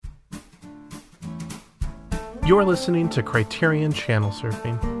You're listening to Criterion Channel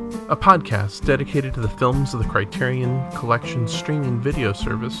Surfing, a podcast dedicated to the films of the Criterion Collection streaming video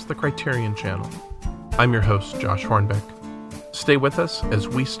service, the Criterion Channel. I'm your host, Josh Hornbeck. Stay with us as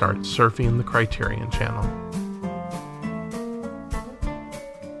we start surfing the Criterion Channel.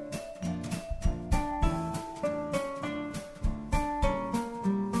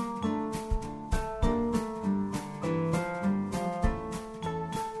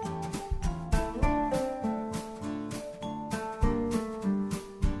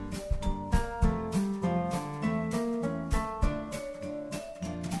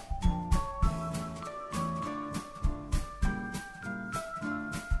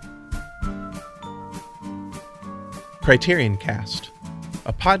 Criterion Cast,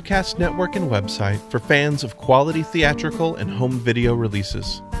 a podcast network and website for fans of quality theatrical and home video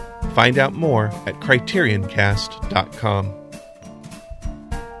releases. Find out more at criterioncast.com.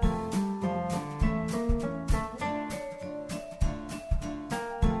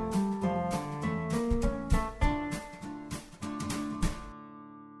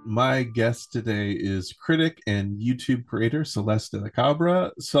 My guest today is critic and YouTube creator Celeste de la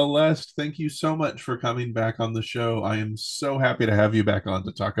Cabra. Celeste, thank you so much for coming back on the show. I am so happy to have you back on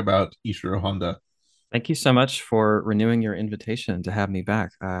to talk about Ishirō Honda. Thank you so much for renewing your invitation to have me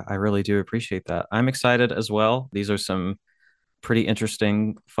back. I really do appreciate that. I'm excited as well. These are some pretty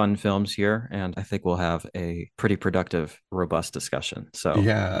interesting, fun films here, and I think we'll have a pretty productive, robust discussion. So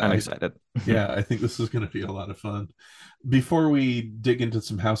I'm excited. I think this is going to be a lot of fun. Before we dig into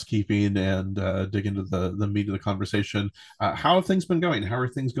some housekeeping and dig into the meat of the conversation, how have things been going? How are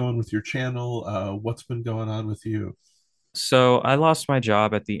things going with your channel? What's been going on with you? So I lost my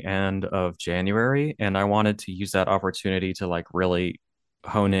job at the end of January, and I wanted to use that opportunity to really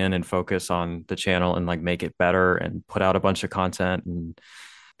hone in and focus on the channel and make it better and put out a bunch of content and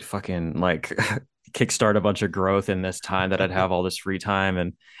fucking kickstart a bunch of growth in this time that I'd have all this free time.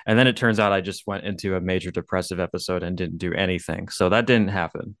 And then it turns out I just went into a major depressive episode and didn't do anything. So that didn't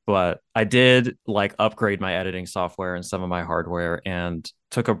happen. But I did upgrade my editing software and some of my hardware and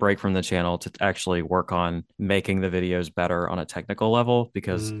took a break from the channel to actually work on making the videos better on a technical level,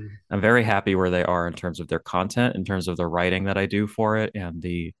 because I'm very happy where they are in terms of their content, in terms of the writing that I do for it and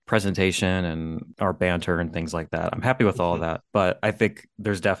the presentation and our banter and things like that. I'm happy with all of that, but I think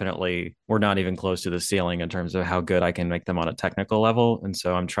we're not even close to the ceiling in terms of how good I can make them on a technical level. And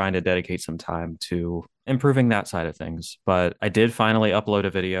so I'm trying to dedicate some time to improving that side of things. But I did finally upload a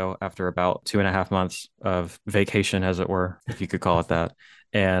video after about 2.5 months of vacation, as it were, if you could call it that.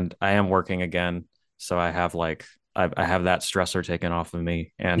 And I am working again. So I have I have that stressor taken off of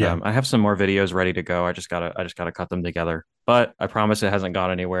me, and I have some more videos ready to go. I just gotta cut them together. But I promise it hasn't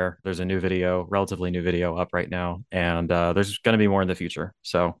gone anywhere. There's a relatively new video up right now, and there's going to be more in the future.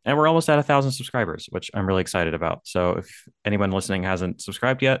 So, and we're almost at 1,000 subscribers, which I'm really excited about. So if anyone listening hasn't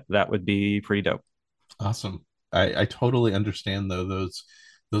subscribed yet, that would be pretty dope. Awesome. I totally understand though those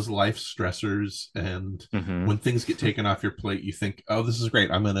life stressors, and when things get taken off your plate, you think, oh, this is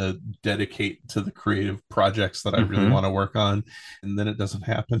great, I'm going to dedicate to the creative projects that I really want to work on, and then it doesn't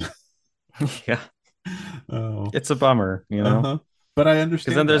happen. Yeah. Oh, it's a bummer, but I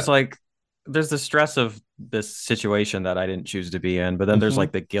understand, because then there's the stress of this situation that I didn't choose to be in, but then there's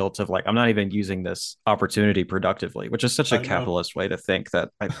the guilt of I'm not even using this opportunity productively, which is such a capitalist way to think that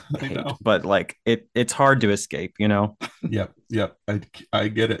I hate. But it's hard to escape, Yep. I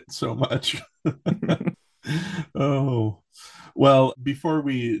get it so much. Oh, well, before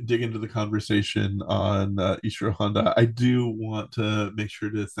we dig into the conversation on Ishirō Honda, I do want to make sure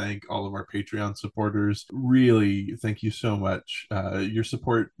to thank all of our Patreon supporters. Really, thank you so much. Your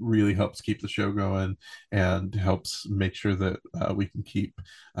support really helps keep the show going and helps make sure that we can keep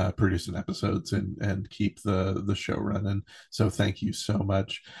producing episodes and keep the show running. So thank you so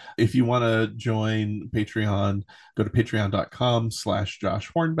much. If you want to join Patreon, go to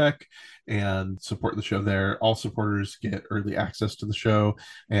patreon.com/Josh Hornbeck and support the show there. All supporters get early access to the show,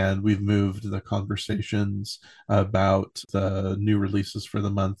 and we've moved the conversations about the new releases for the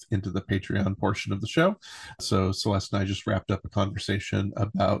month into the Patreon portion of the show. So Celeste and I just wrapped up a conversation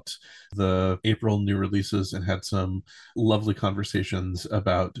about the April new releases and had some lovely conversations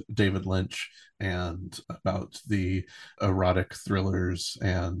about David Lynch and about the erotic thrillers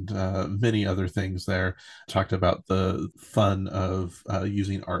and many other things there. Talked about the fun of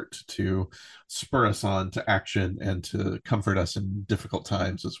using art to spur us on to action and to comfort us in difficult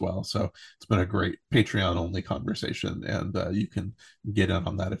times as well. So it's been a great Patreon only conversation, and you can get in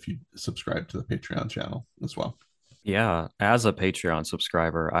on that if you subscribe to the Patreon channel as well. Yeah, as a Patreon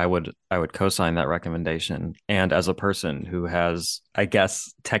subscriber, I would co-sign that recommendation. And as a person who has, I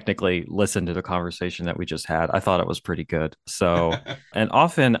guess, technically listened to the conversation that we just had, I thought it was pretty good. So, and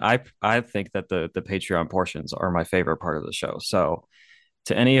often I think that the Patreon portions are my favorite part of the show. So,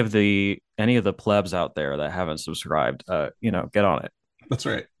 to any of the plebs out there that haven't subscribed, get on That's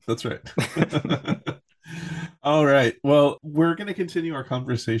right. That's right. it. All right. Well, we're going to continue our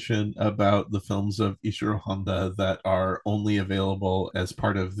conversation about the films of Ishiro Honda that are only available as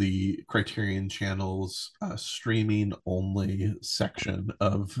part of the Criterion Channel's streaming only section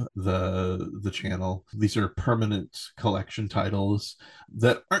of the channel. These are permanent collection titles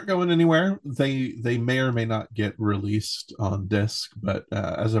that aren't going anywhere. They may or may not get released on disc, but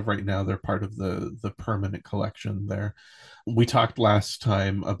as of right now, they're part of the permanent collection there. We talked last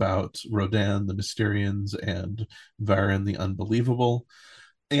time about Rodin, the Mysterians, and Varan, the Unbelievable.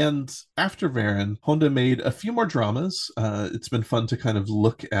 And after Varan, Honda made a few more dramas. It's been fun to kind of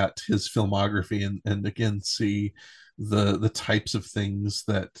look at his filmography and again see the types of things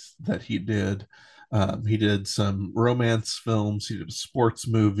that he did. He did some romance films. He did a sports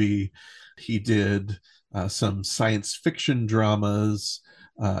movie. He did some science fiction dramas.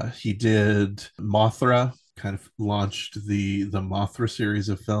 He did Mothra, kind of launched the Mothra series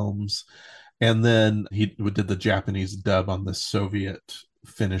of films, and then he did the Japanese dub on the Soviet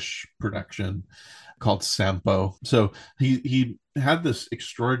Finnish production called Sampo. So he had this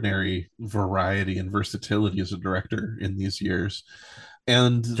extraordinary variety and versatility as a director in these years.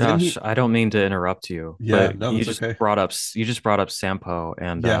 And then Josh, he, I don't mean to interrupt you, yeah, but no, you that's just okay. brought up you just brought up Sampo,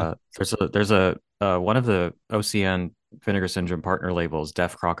 and Yeah, there's a one of the OCN Vinegar Syndrome partner labels,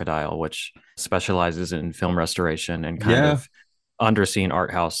 Deaf Crocodile, which specializes in film restoration and kind yeah, of underseen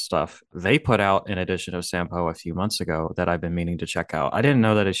art house stuff. They put out an edition of Sampo a few months ago that I've been meaning to check out. I didn't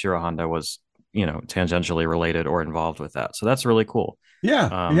know that Ishiro Honda was, tangentially related or involved with that, so that's really cool. yeah,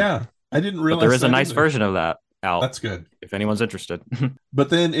 Um, yeah. I didn't but there realize is a that nice either. version of that out That's good. if anyone's interested.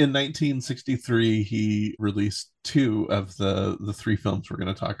 But then in 1963, he released two of the three films we're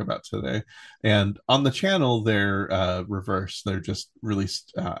going to talk about today. And on the channel, they're reversed. They're just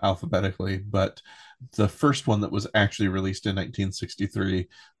released alphabetically. But the first one that was actually released in 1963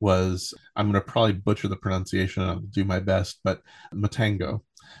 was, I'm going to probably butcher the pronunciation. I'll do my best, but Matango.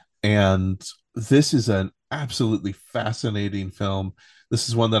 And this is an absolutely fascinating film. This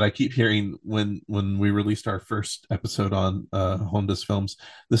is one that I keep hearing when we released our first episode on Honda's films.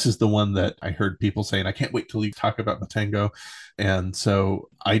 This is the one that I heard people saying, I can't wait till you talk about Matango. And so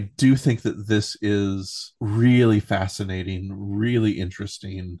I do think that this is really fascinating, really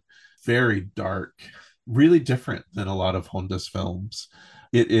interesting, very dark, really different than a lot of Honda's films.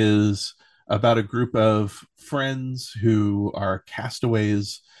 It is about a group of friends who are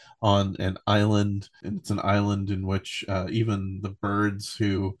castaways on an island, and it's an island in which even the birds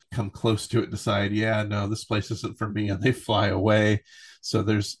who come close to it decide, yeah, no, this place isn't for me, and they fly away. So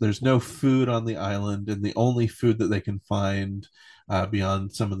there's no food on the island, and the only food that they can find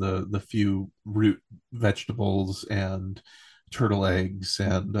beyond some of the few root vegetables and turtle eggs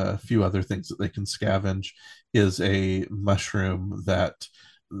and a few other things that they can scavenge is a mushroom that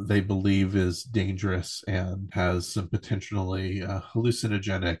they believe is dangerous and has some potentially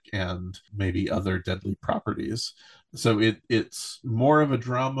hallucinogenic and maybe other deadly properties. So it's more of a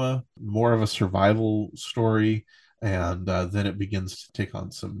drama, more of a survival story, and then it begins to take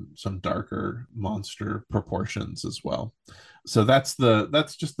on some darker monster proportions as well. So that's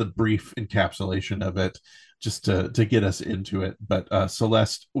just the brief encapsulation of it, just to get us into it. But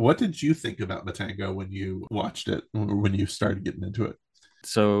Celeste, what did you think about Matango when you watched it, or when you started getting into it?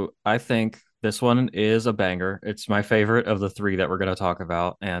 So I think this one is a banger. It's my favorite of the three that we're going to talk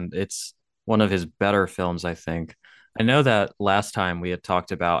about, and it's one of his better films, I think. I know that last time we had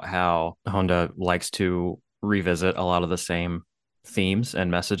talked about how Honda likes to revisit a lot of the same themes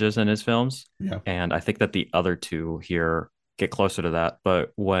and messages in his films, Yeah. and I think that the other two here get closer to that.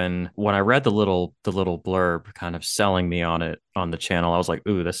 But when I read the little blurb kind of selling me on it on the channel, I was like,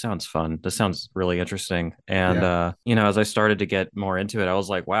 ooh, this sounds fun. This sounds really interesting. And Yeah. as I started to get more into it, I was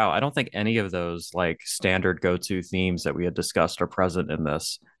like, wow, I don't think any of those like standard go-to themes that we had discussed are present in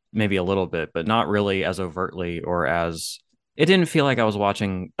this. Maybe a little bit, but not really as overtly or as it didn't feel like I was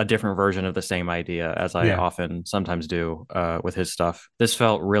watching a different version of the same idea as I Yeah. often sometimes do with his stuff. This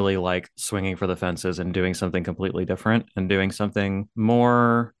felt really like swinging for the fences and doing something completely different and doing something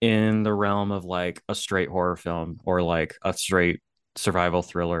more in the realm of like a straight horror film or like a straight survival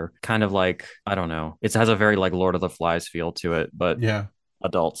thriller. Kind of like, I don't know. It has a very like Lord of the Flies feel to it, but Yeah.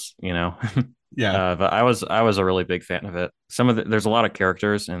 adults. Yeah. But I was a really big fan of it. There's a lot of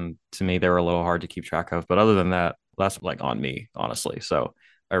characters, and to me they were a little hard to keep track of. But other than that, That's like on me, honestly. So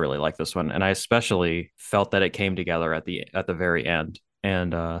I really like this one, and I especially felt that it came together at the very end,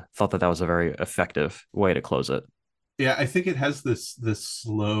 and thought that that was a very effective way to close it. Yeah, I think it has this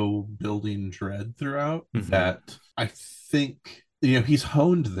slow building dread throughout Hmm. that I think he's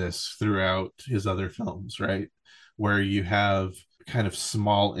honed this throughout his other films, right? Where you have kind of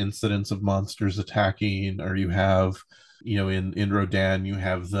small incidents of monsters attacking, or you have in Rodan you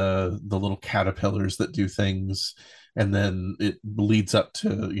have the little caterpillars that do things, and then it leads up to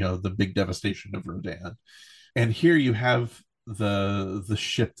the big devastation of Rodan. And here you have the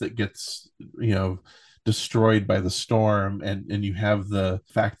ship that gets destroyed by the storm, and you have the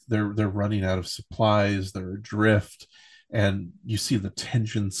fact they're running out of supplies, they're adrift, and you see the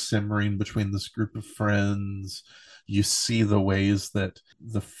tension simmering between this group of friends. You see the ways that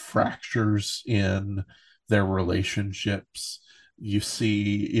the fractures in their relationships. You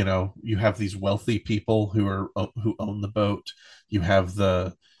see, you have these wealthy people who own the boat. You have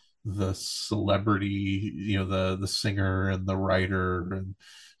the celebrity, the singer and the writer, and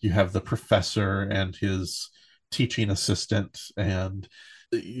you have the professor and his teaching assistant, and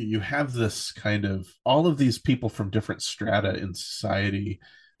you have this kind of all of these people from different strata in society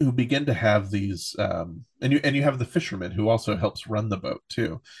who begin to have these and you have the fisherman who also helps run the boat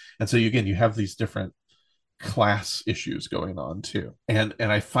too. And so again, you have these different class issues going on too, and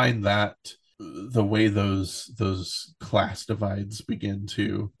I find that the way those class divides begin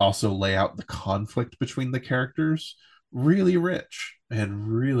to also lay out the conflict between the characters really rich and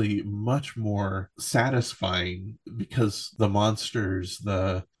really much more satisfying, because the monsters,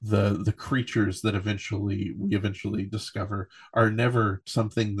 the creatures that we eventually discover are never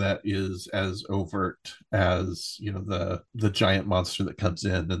something that is as overt as the giant monster that comes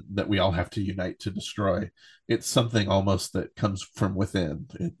in and that we all have to unite to destroy. It's something almost that comes from within.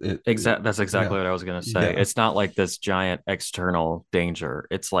 That's Yeah, exactly what I was gonna say. yeah, It's not like this giant external danger.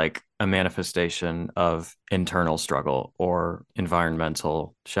 It's like a manifestation of internal struggle or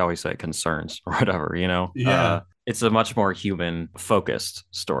environmental, shall we say, concerns or whatever, you know? yeah. It's a much more human focused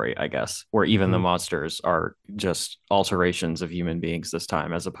story, I guess, where even the Hmm. monsters are just alterations of human beings this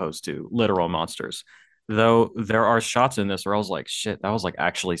time, as opposed to literal monsters. Though there are shots in this where I was like, shit, that was like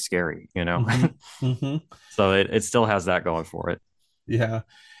actually scary, you know? Hmm. Hmm. So it still has that going for it. Yeah.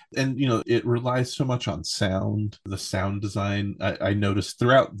 And it relies so much on sound, the sound design. I noticed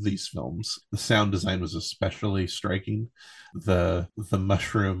throughout these films the sound design was especially striking. The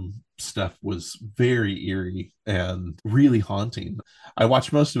mushroom stuff was very eerie and really haunting. I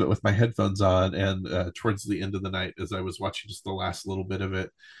watched most of it with my headphones on, and towards the end of the night, as I was watching just the last little bit of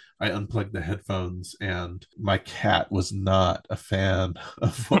it, I unplugged the headphones, and my cat was not a fan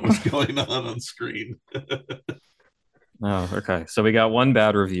of what was going on screen. Oh, okay. So we got one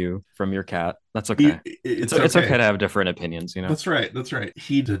bad review from your cat. That's okay. It's It's okay okay. to have different opinions, you know? That's right. That's right.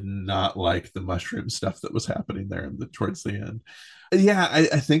 He did not like the mushroom stuff that was happening there towards the end. Yeah,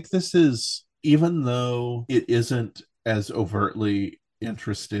 I think this is, even though it isn't as overtly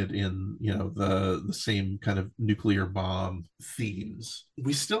interested in the same kind of nuclear bomb themes,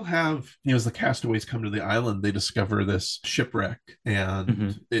 we still have, as the castaways come to the island, they discover this shipwreck, and Hmm.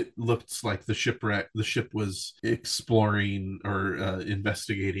 it looks like the ship was exploring or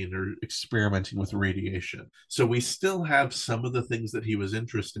investigating or experimenting with radiation. So we still have some of the things that he was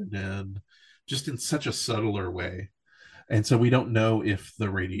interested in, just in such a subtler way. And so we don't know if the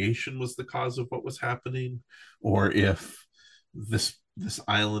radiation was the cause of what was happening, or if this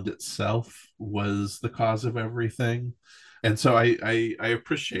island itself was the cause of everything. And so I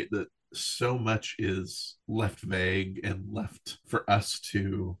appreciate that so much is left vague and left for us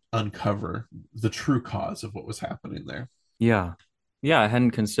to uncover the true cause of what was happening there. Yeah. Yeah, I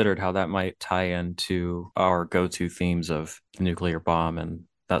hadn't considered how that might tie into our go-to themes of the nuclear bomb and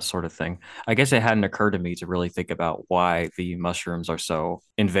that sort of thing. I guess it hadn't occurred to me to really think about why the mushrooms are so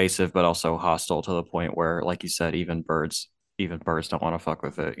invasive, but also hostile to the point where, like you said, even birds don't want to fuck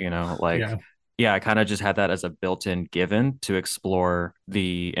with it, you know? Like, Yeah. yeah, I kind of just had that as a built-in given to explore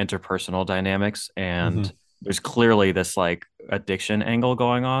the interpersonal dynamics. And Hmm. there's clearly this like addiction angle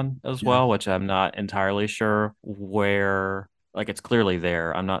going on as Yeah. well, which I'm not entirely sure where, like, it's clearly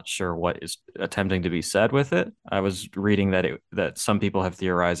there. I'm not sure what is attempting to be said with it. I was reading that some people have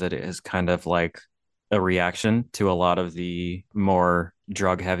theorized that it is kind of like a reaction to a lot of the more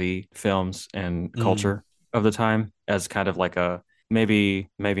drug heavy films and Mm. culture of the time, as kind of like a maybe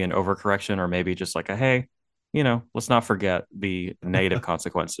an overcorrection, or maybe just like a hey, let's not forget the negative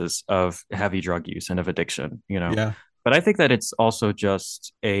consequences of heavy drug use and of addiction, Yeah. but I think that it's also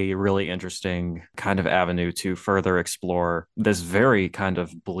just a really interesting kind of avenue to further explore this very kind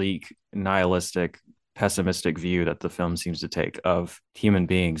of bleak, nihilistic pessimistic view that the film seems to take of human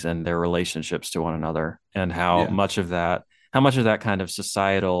beings and their relationships to one another, and Yeah. how much of that kind of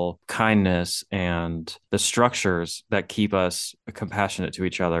societal kindness and the structures that keep us compassionate to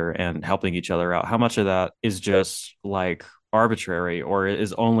each other and helping each other out, how much of that is just like arbitrary or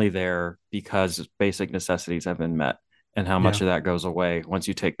is only there because basic necessities have been met, and how much Yeah. of that goes away once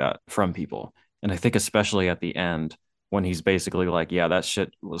you take that from people. And I think especially at the end, when he's basically like, yeah, that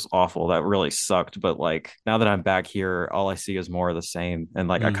shit was awful. That really sucked. But like now that I'm back here, all I see is more of the same. And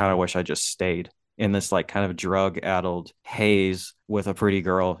like I kind of Hmm. wish I just stayed in this like kind of drug addled haze with a pretty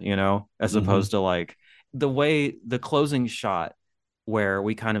girl, as Hmm. opposed to like the way the closing shot where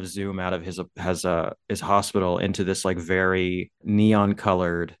we kind of zoom out of his hospital into this like very neon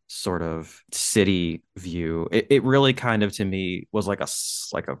colored sort of city view. It really kind of to me was like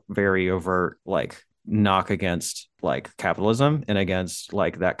a very overt like knock against like capitalism and against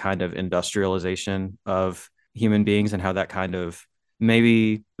like that kind of industrialization of human beings, and how that kind of,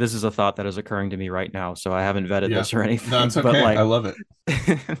 maybe this is a thought that is occurring to me right now, so I haven't vetted Yeah. this or No, anything, it's but okay. I like love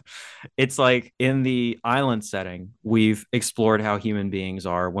it. it's like in the island setting, we've explored how human beings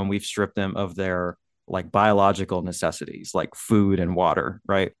are when we've stripped them of their like biological necessities, like food and water,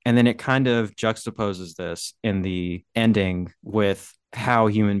 right? And then it kind of juxtaposes this in the ending with how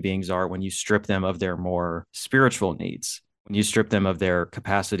human beings are when you strip them of their more spiritual needs, when you strip them of their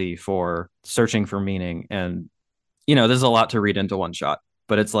capacity for searching for meaning. And, there's a lot to read into one shot,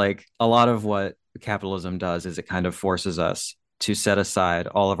 but it's like a lot of what capitalism does is it kind of forces us to set aside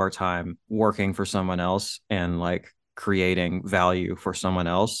all of our time working for someone else and like creating value for someone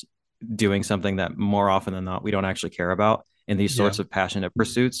else, doing something that more often than not we don't actually care about in these Yeah. sorts of passionate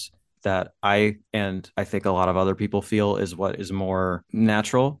pursuits that I think a lot of other people feel is what is more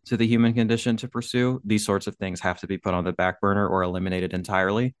natural to the human condition to pursue. These sorts of things have to be put on the back burner or eliminated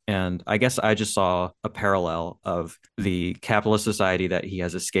entirely. And I guess I just saw a parallel of the capitalist society that he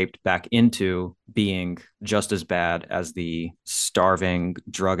has escaped back into being just as bad as the starving,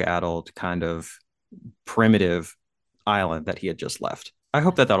 drug-addled kind of primitive island that he had just left. I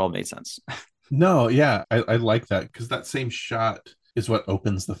hope that that all made sense. No, yeah, I like that because that same shot is what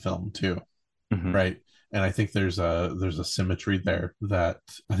opens the film too, Mm-hmm. right? And I think there's a symmetry there that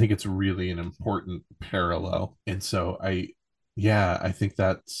I think it's really an important parallel. And so yeah, I think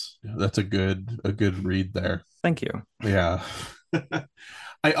that's a good read there. Thank you. Yeah.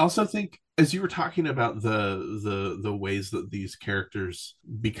 I also think as you were talking about the ways that these characters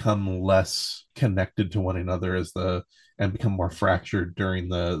become less connected to one another and become more fractured during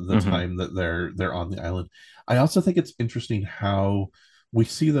the Mm-hmm. time that they're on the island. I also think it's interesting how we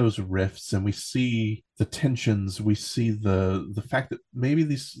see those rifts and we see the tensions, we see the fact that maybe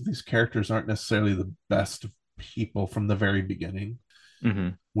these characters aren't necessarily the best people from the very beginning. Mm-hmm.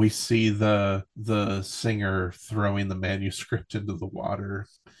 We see the singer throwing the manuscript into the water.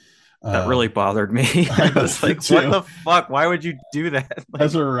 That really um bothered me. I I was did like, what too. the fuck? Why would you do that?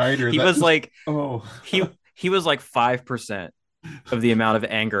 As Like a writer he that was just, like oh. he was like 5% of the amount of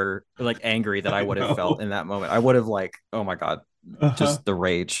anger, like angry that I I would have felt know. in that moment. I would have like, oh my God, Uh-huh. just the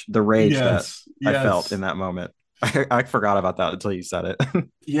rage that Yes, I felt yes. in that moment. I forgot about that until you said it.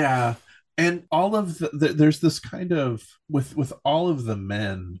 Yeah. And all of there's this kind of with all of the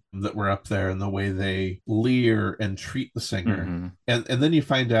men that were up there and the way they leer and treat the singer. Mm-hmm. And then you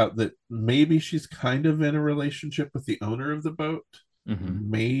find out that maybe she's kind of in a relationship with the owner of the boat.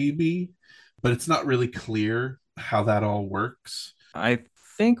 Mm-hmm. Maybe, but it's not really clear how that all works. I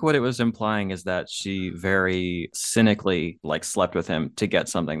think what it was implying is that she very cynically like slept with him to get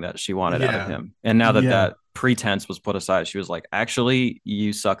something that she wanted out of Yeah. him. And now that Yeah. that pretense was put aside, she was like, actually,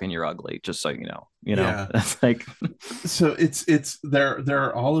 you suck and you're ugly, just so you know. Yeah. That's like So it's there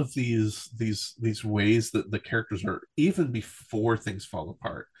are all of these ways that the characters are, even before things fall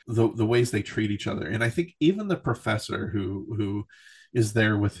apart, the ways they treat each other. And I think even the professor who is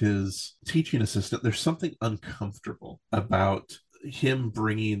there with his teaching assistant, there's something uncomfortable about him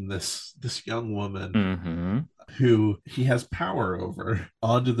bringing this young woman mm-hmm. who he has power over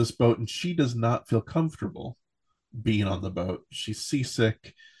onto this boat, and she does not feel comfortable being on the boat. She's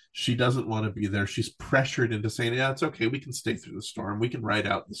seasick. She doesn't want to be there. She's pressured into saying, yeah, it's okay. We can stay through the storm. We can ride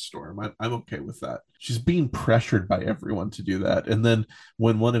out the storm. I'm okay with that. She's being pressured by everyone to do that. And then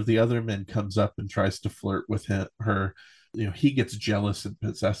when one of the other men comes up and tries to flirt with her, he gets jealous and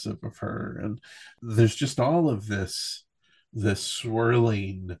possessive of her. And there's just all of this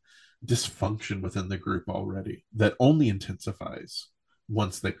swirling dysfunction within the group already that only intensifies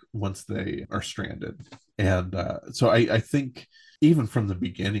once they are stranded. And so I think even from the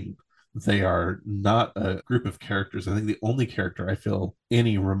beginning, they are not a group of characters. I think the only character I feel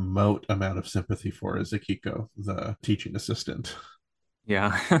any remote amount of sympathy for is Akiko, the teaching assistant.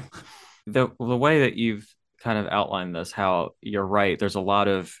 Yeah. The way that you've kind of outlined this, how you're right, there's a lot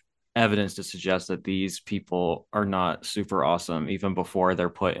of evidence to suggest that these people are not super awesome even before they're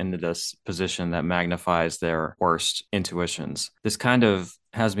put into this position that magnifies their worst intuitions. This kind of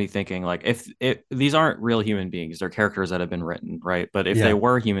has me thinking like if these aren't real human beings, they're characters that have been written, right? But if they Yeah,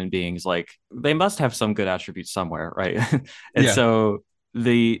 were human beings, like they must have some good attributes somewhere, right? And yeah, so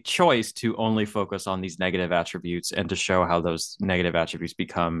the choice to only focus on these negative attributes and to show how those negative attributes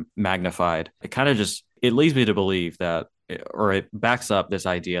become magnified, it kind of just it leads me to believe that, or it backs up this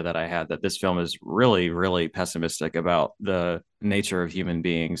idea that I had that this film is really, really pessimistic about the nature of human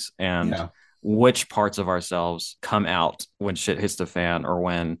beings and yeah. which parts of ourselves come out when shit hits the fan or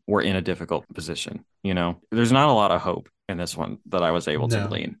when we're in a difficult position. There's not a lot of hope in this one that I was able to No,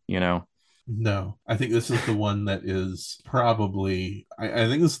 glean. no. I think this is the one that is probably, I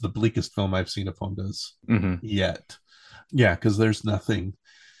think this is the bleakest film I've seen of Honda's Hmm. yet. Yeah, because there's no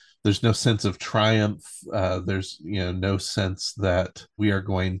sense of triumph. There's no sense that we are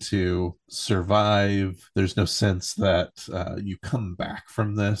going to survive. There's no sense that you come back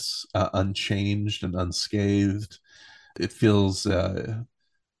from this unchanged and unscathed. It feels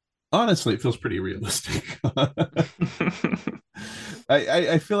honestly, it feels pretty realistic.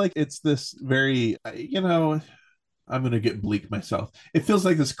 I feel like it's this very I'm going to get bleak myself. It feels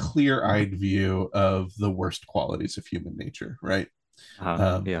like this clear-eyed view of the worst qualities of human nature, right?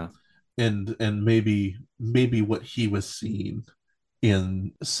 Um, Yeah. and maybe what he was seeing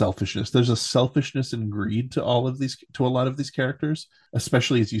in selfishness. There's a selfishness and greed to a lot of these characters,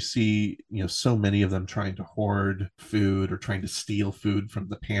 especially as you see, so many of them trying to hoard food or trying to steal food from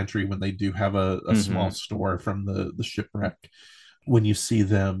the pantry when they do have a small Hmm. store from the shipwreck. When you see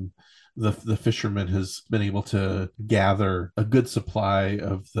them, the fisherman has been able to gather a good supply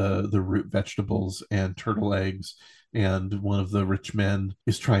of the root vegetables and turtle eggs, and one of the rich men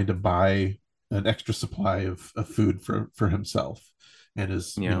is trying to buy an extra supply of food for himself, and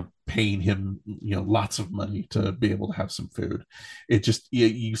is Yeah. paying him lots of money to be able to have some food. It just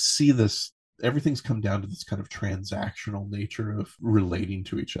you see this, everything's come down to this kind of transactional nature of relating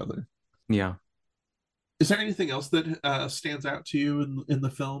to each other. Yeah. Is there anything else that stands out to you in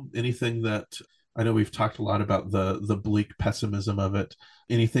the film? Anything that, I know we've talked a lot about the bleak pessimism of it.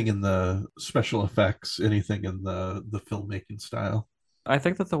 Anything in the special effects? Anything in the filmmaking style? I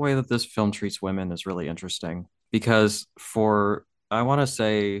think that the way that this film treats women is really interesting because for, I want to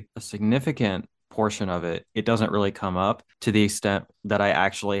say, a significant portion of it, it doesn't really come up to the extent that I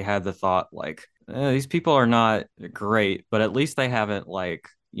actually had the thought, like, these people are not great, but at least they haven't, like,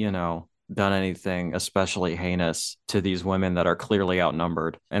 done anything especially heinous to these women that are clearly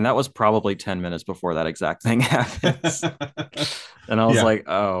outnumbered. And that was probably 10 minutes before that exact thing happens. And I was Yeah, like,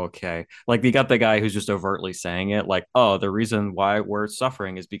 oh, okay. Like you got the guy who's just overtly saying it, like, oh, the reason why we're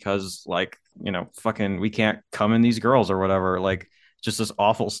suffering is because, like, fucking we can't come in these girls or whatever. Like, just this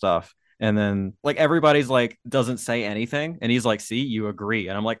awful stuff. And then like everybody's like doesn't say anything. And he's like, see, you agree.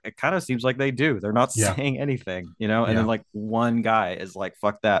 And I'm like, it kind of seems like they do. They're not yeah, saying anything. And then yeah, like one guy is like,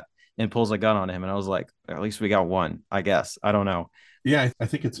 fuck that, and pulls a gun on him. And I was like, at least we got one, I guess. I don't know. yeah. I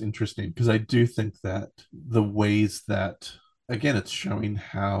think it's interesting because I do think that the ways that, again, it's showing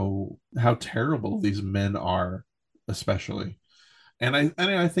how terrible these men are, especially. And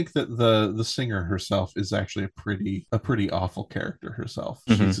I think that the singer herself is actually a pretty awful character herself.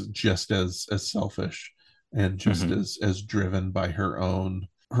 She's Hmm. just as selfish and just Hmm. as driven by her own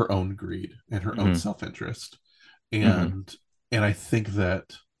greed and her own Hmm. self-interest. Hmm. And I think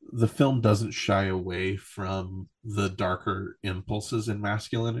that the film doesn't shy away from the darker impulses in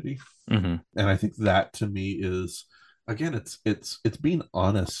masculinity. Hmm. And I think that to me is, again, it's being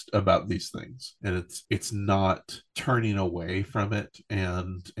honest about these things, and it's not turning away from it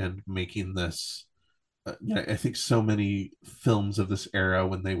and making this I think so many films of this era,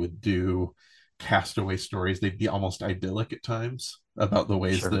 when they would do castaway stories, they'd be almost idyllic at times about the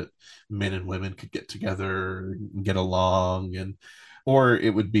ways Sure. that men and women could get together and get along, and or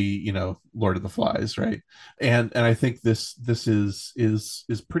it would be Lord of the Flies, right? And I think this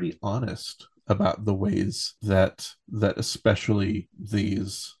is pretty honest about the ways that especially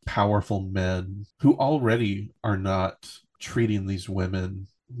these powerful men who already are not treating these women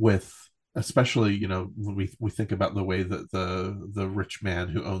with, especially when we think about the way that the rich man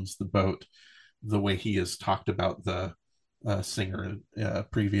who owns the boat, the way he has talked about the singer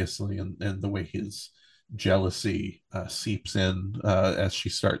previously, and the way his jealousy seeps in as she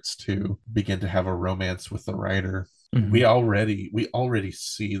starts to begin to have a romance with the writer. Hmm. we already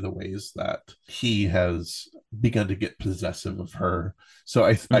see the ways that he has begun to get possessive of her. So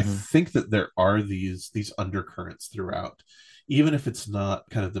I Hmm. think that there are these undercurrents throughout, even if it's not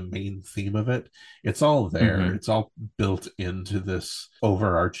kind of the main theme of it. It's all there. Hmm. It's all built into this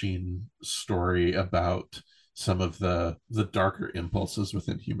overarching story about some of the darker impulses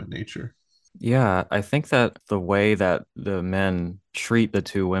within human nature. Yeah, I think that the way that the men treat the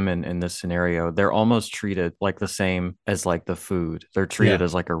two women in this scenario, they're almost treated like the same as like the food. They're treated Yeah,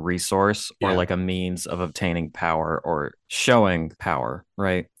 as like a resource or yeah. like a means of obtaining power or showing power,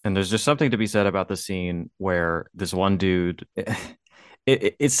 right? And there's just something to be said about the scene where this one dude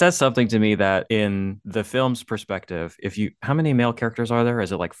it says something to me that in the film's perspective, if you how many male characters are there?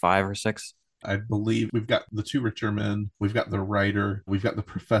 Is it like five or six? I believe we've got the two richer men, we've got the writer, we've got the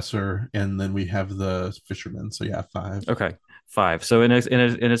professor, and then we have the fisherman. So yeah, five. Okay, five. So in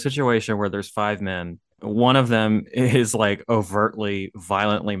a situation where there's five men, one of them is like overtly,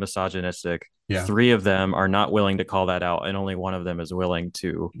 violently misogynistic. Yeah, Three of them are not willing to call that out, and only one of them is willing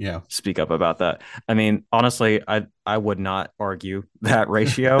to yeah. speak up about that. I mean, honestly, I would not argue that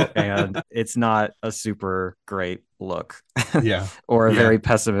ratio, and it's not a super great look, Yeah, or a yeah, very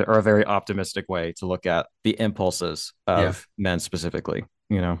pessimist or a very optimistic way to look at the impulses yeah, of men specifically.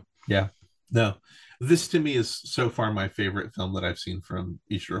 You know. yeah. No, this to me is so far my favorite film that I've seen from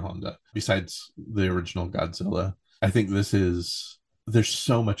Ishiro Honda, besides the original Godzilla. I think this is, there's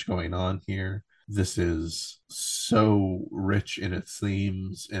so much going on here. This is so rich in its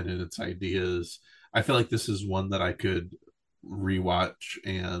themes and in its ideas. I feel like this is one that I could rewatch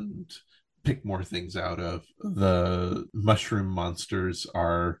and pick more things out of. The mushroom monsters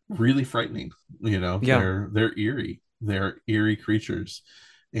are really frightening. You know, Yeah. they're eerie. They're eerie creatures,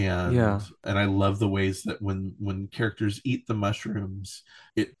 Yeah. and I love the ways that when characters eat the mushrooms,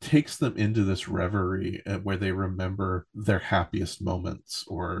 it takes them into this reverie where they remember their happiest moments.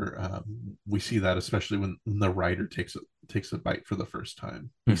 Or we see that especially when the writer takes a bite for the first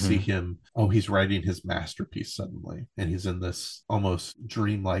time. We see Hmm. him, oh, he's writing his masterpiece suddenly, and he's in this almost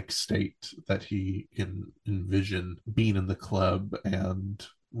dreamlike state that he can envision being in the club and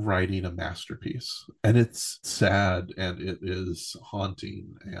writing a masterpiece. And it's sad and it is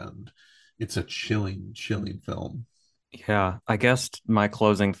haunting and it's a chilling film. Yeah, I guess my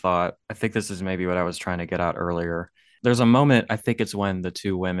closing thought, I think this is maybe what I was trying to get at earlier. There's a moment, I think it's when the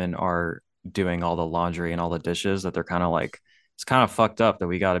two women are doing all the laundry and all the dishes that they're kind of like, it's kind of fucked up that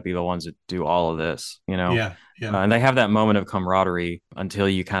we got to be the ones that do all of this, you know? Yeah, yeah, And they have that moment of camaraderie until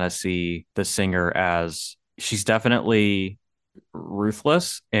you kind of see the singer as she's definitely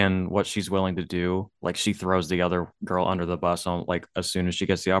ruthless in what she's willing to do. Like she throws the other girl under the bus on like as soon as she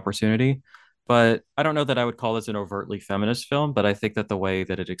gets the opportunity. But I don't know that I would call this an overtly feminist film, but I think that the way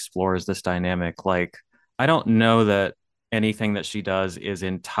that it explores this dynamic, like I don't know that anything that she does is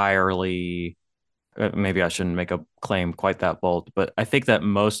entirely maybe I shouldn't make a claim quite that bold, but I think that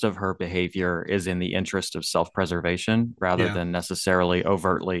most of her behavior is in the interest of self-preservation rather yeah. than necessarily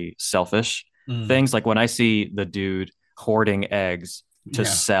overtly selfish Mm, things. Like when I see the dude hoarding eggs to yeah,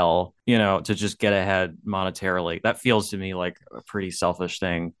 sell, you know, to just get ahead monetarily, that feels to me like a pretty selfish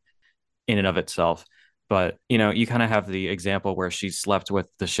thing in and of itself. But, you know, you kind of have the example where she slept with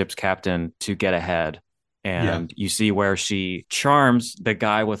the ship's captain to get ahead. yeah, And you see where she charms the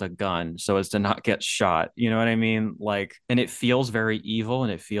guy with a gun so as to not get shot. You know what I mean? Like, and it feels very evil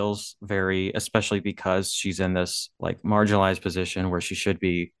and it feels very, especially because she's in this like marginalized position where she should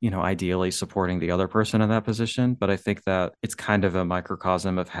be, you know, ideally supporting the other person in that position. But I think that it's kind of a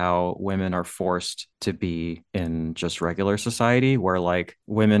microcosm of how women are forced to be in just regular society, where like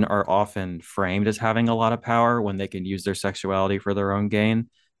women are often framed as having a lot of power when they can use their sexuality for their own gain.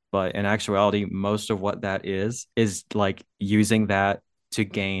 But in actuality, most of what that is like using that to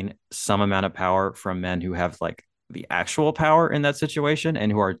gain some amount of power from men who have like the actual power in that situation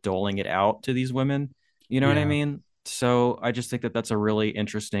and who are doling it out to these women. You know what I yeah. mean? So I just think that that's a really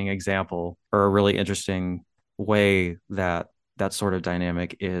interesting example or a really interesting way that that sort of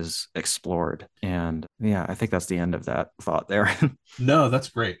dynamic is explored. And yeah, I think that's the end of that thought there. No, that's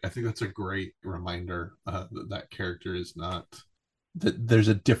great. I think that's a great reminder that that character is not, that there's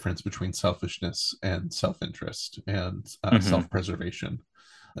a difference between selfishness and self-interest and Hmm. self-preservation.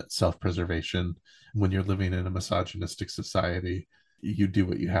 That self-preservation, when you're living in a misogynistic society, you do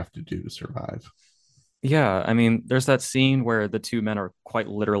what you have to do to survive. Yeah, I mean, there's that scene where the two men are quite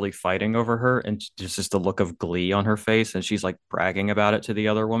literally fighting over her, and there's just a look of glee on her face, and she's like bragging about it to the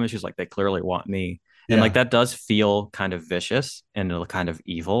other woman. She's like, "They clearly want me," and like Yeah, that does feel kind of vicious and kind of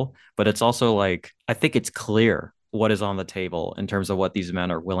evil, but it's also like I think it's clear what is on the table in terms of what these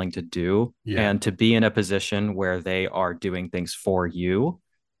men are willing to do. Yeah. And to be in a position where they are doing things for you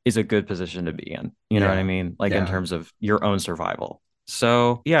is a good position to be in. You know what I Yeah. mean? Like in Yeah. terms of your own survival.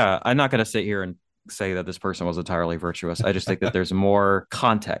 So, yeah, I'm not going to sit here and say that this person was entirely virtuous. I just think that there's more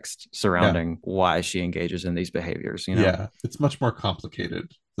context Yeah. surrounding why she engages in these behaviors, you know? Yeah. It's much more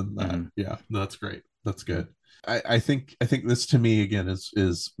complicated than that. Hmm. Yeah. No, that's great. That's good. I think this to me again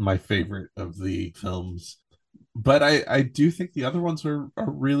is my favorite of the films, but I do think the other ones are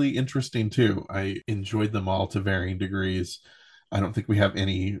really interesting too. I enjoyed them all to varying degrees. I don't think we have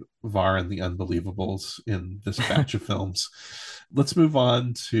any VAR and the Unbelievables in this batch of films. Let's move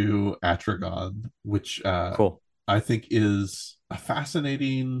on to Atragon, which Cool. I think is a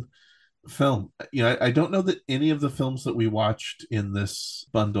fascinating film. You know, I don't know that any of the films that we watched in this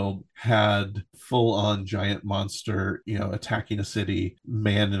bundle had full on giant monster, you know, attacking a city,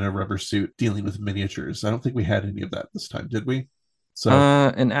 man in a rubber suit dealing with miniatures. I don't think we had any of that this time, did we? So,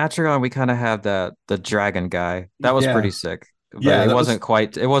 In Atragon, we kind of have the dragon guy. That was yeah. pretty sick, but Yeah, that was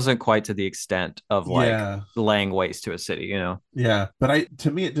it wasn't quite to the extent of like yeah. laying waste to a city, you know? Yeah, but I to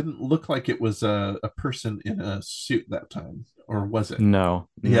me it didn't look like it was a person in a suit that time, or was it? No,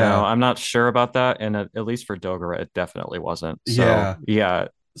 no, Yeah. I'm not sure about that. And at least for Dogora, it definitely wasn't. So Yeah. yeah.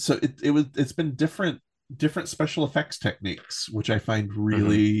 So it's been different special effects techniques, which I find Hmm.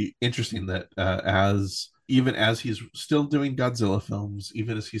 really interesting. That as even as he's still doing Godzilla films,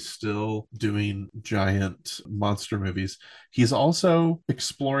 even as he's still doing giant monster movies, he's also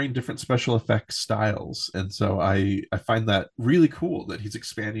exploring different special effects styles. And so I find that really cool that he's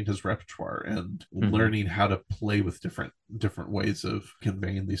expanding his repertoire and Hmm. learning how to play with different ways of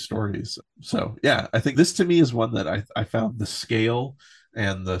conveying these stories. So yeah, I think this to me is one that I found the scale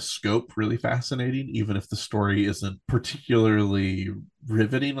and the scope really fascinating, even if the story isn't particularly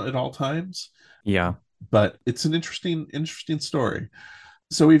riveting at all times. Yeah. But it's an interesting story.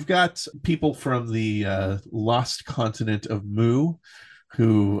 So we've got people from the lost continent of Mu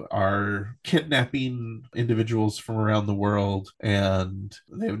who are kidnapping individuals from around the world, and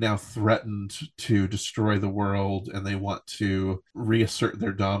they have now threatened to destroy the world, and they want to reassert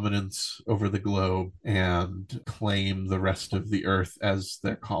their dominance over the globe and claim the rest of the earth as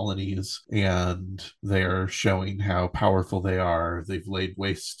their colonies. And they are showing how powerful they are. They've laid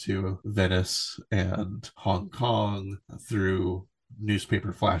waste to Venice and Hong Kong through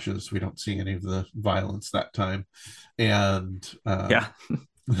newspaper flashes. We don't see any of the violence that time. And Yeah.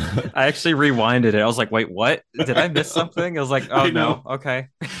 I actually rewinded it. I was like, wait, what? Did I miss something? I was like, oh I know. no. Okay.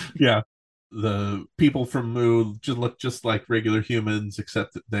 Yeah. The people from Mu just look just like regular humans,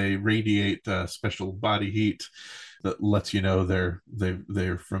 except that they radiate special body heat that lets you know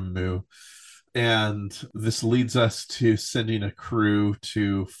they're from Mu. And this leads us to sending a crew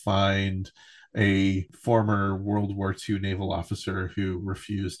to find a former World War II naval officer who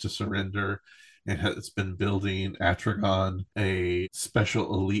refused to surrender and has been building Atragon, a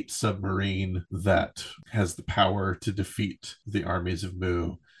special elite submarine that has the power to defeat the armies of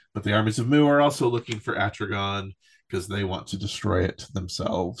Mu. But the armies of Mu are also looking for Atragon because they want to destroy it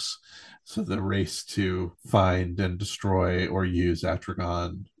themselves. So the race to find and destroy or use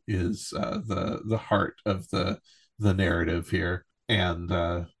Atragon is the heart of the narrative here. And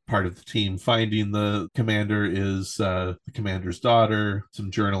part of the team finding the commander is the commander's daughter,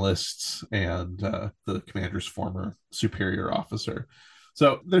 some journalists, and the commander's former superior officer.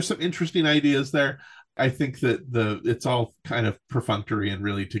 So there's some interesting ideas there. I think that the it's all kind of perfunctory and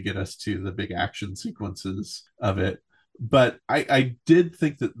really to get us to the big action sequences of it. But I did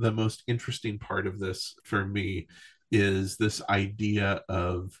think that the most interesting part of this for me is this idea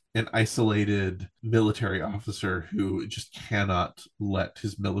of an isolated military officer who just cannot let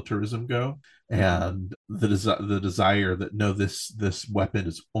his militarism go, Hmm. and the desire that no, this weapon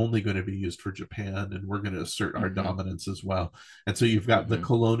is only going to be used for Japan, and we're going to assert our Hmm. dominance as well. And so you've got the Hmm.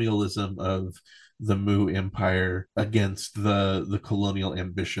 colonialism of the Mu Empire against the colonial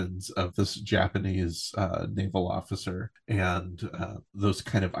ambitions of this Japanese naval officer, and those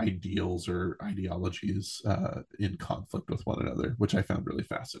kind of ideals or ideologies in conflict with one another, which I found really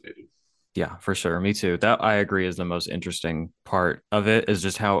fascinating. Yeah, for sure. Me too. That I agree is the most interesting part of it is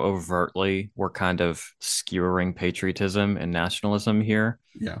just how overtly we're kind of skewering patriotism and nationalism here.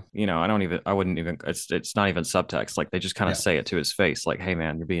 Yeah, You know, I wouldn't even, it's not even subtext. Like they just kind of yeah, say it to his face, like, hey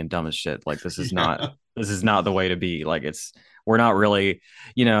man, you're being dumb as shit. Like yeah, this is not the way to be. Like we're not really,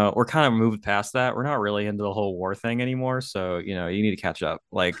 you know, we're kind of moved past that. We're not really into the whole war thing anymore. So, you know, you need to catch up.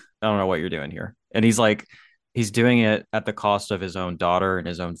 Like, I don't know what you're doing here. And he's like, he's doing it at the cost of his own daughter and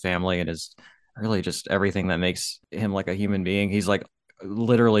his own family and his really just everything that makes him like a human being. He's like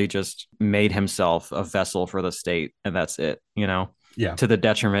literally just made himself a vessel for the state, and that's it, Yeah. to the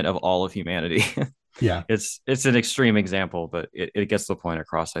detriment of all of humanity. Yeah. It's an extreme example, but it gets the point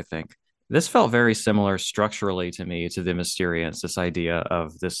across, I think. This felt very similar structurally to me to the Mysterians, this idea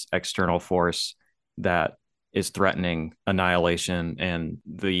of this external force that is threatening annihilation, and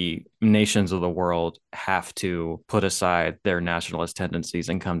the nations of the world have to put aside their nationalist tendencies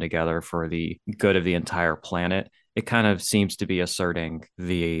and come together for the good of the entire planet. It kind of seems to be asserting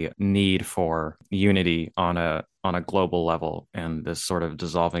the need for unity on a global level, and this sort of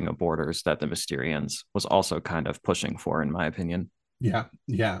dissolving of borders that the Mysterians was also kind of pushing for, in my opinion. Yeah.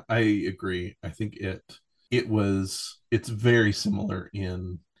 Yeah. I agree. I think it's very similar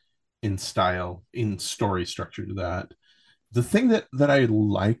in style, in story structure to that. The thing that I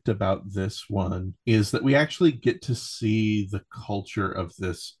liked about this one is that we actually get to see the culture of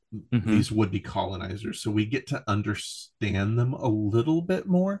Mm-hmm. these would-be colonizers. So we get to understand them a little bit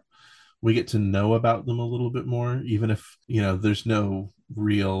more. We get to know about them a little bit more, even if, there's no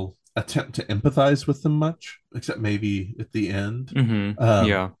real attempt to empathize with them much, except maybe at the end. Mm-hmm. Um,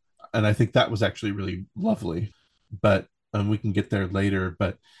 Yeah. and I think that was actually really lovely. But we can get there later.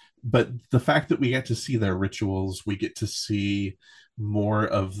 But the fact that we get to see their rituals, we get to see more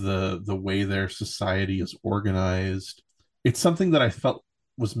of the way their society is organized. It's something that I felt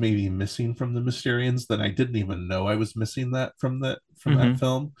was maybe missing from the Mysterians, that I didn't even know I was missing that from that Mm-hmm.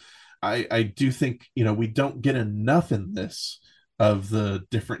 film. I do think, we don't get enough in this of the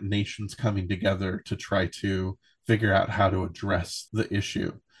different nations coming together to try to figure out how to address the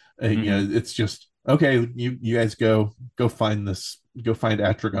issue. Mm-hmm. It's just, okay, you guys go find go find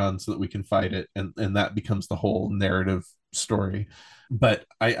Atragon so that we can fight it, and that becomes the whole narrative story. But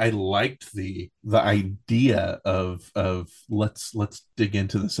I liked the idea of let's dig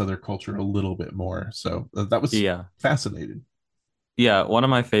into this other culture a little bit more. So that was Yeah. fascinating. Yeah, one of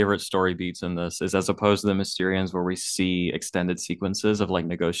my favorite story beats in this is, as opposed to the Mysterians, where we see extended sequences of like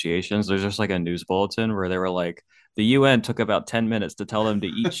negotiations, there's just like a news bulletin where they were like, the UN took about 10 minutes to tell them to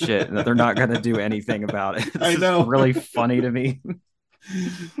eat shit and that they're not going to do anything about it. This I is know. really funny to me.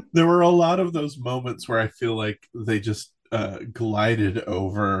 There were a lot of those moments where I feel like they just glided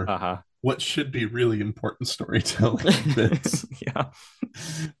over Uh-huh. what should be really important storytelling bits. Yeah.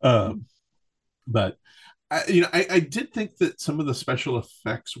 Um, but I did think that some of the special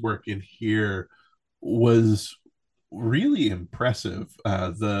effects work in here was really impressive.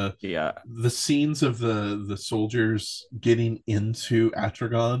 Yeah. The scenes of the soldiers getting into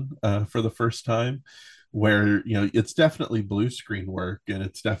Atragon for the first time, where it's definitely blue screen work, and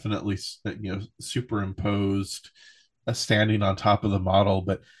it's definitely superimposed, standing on top of the model,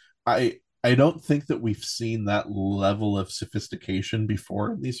 but I don't think that we've seen that level of sophistication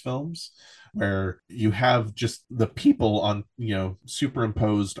before in these films, where you have just the people on,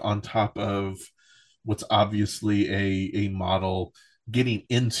 superimposed on top of what's obviously a model, getting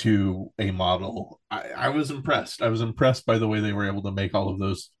into a model. I was impressed. I was impressed by the way they were able to make all of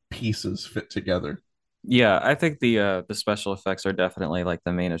those pieces fit together. Yeah, I think the special effects are definitely like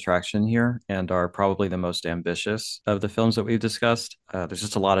the main attraction here and are probably the most ambitious of the films that we've discussed. There's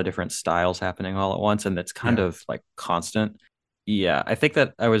just a lot of different styles happening all at once, and it's kind Yeah. of like constant. Yeah, I think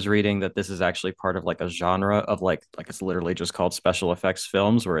that I was reading that this is actually part of like a genre of like it's literally just called special effects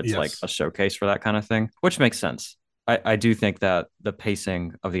films, where it's like Yes. a showcase for that kind of thing, which makes sense. I do think that the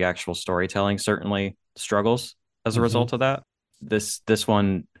pacing of the actual storytelling certainly struggles as a Mm-hmm. result of that. This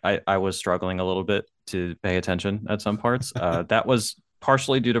one I was struggling a little bit to pay attention at some parts. That was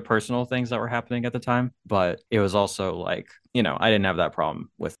partially due to personal things that were happening at the time, but it was also like, I didn't have that problem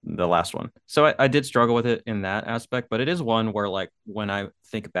with the last one. So I did struggle with it in that aspect, but it is one where like when I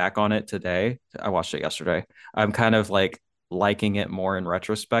think back on it today, I watched it yesterday, I'm kind of like liking it more in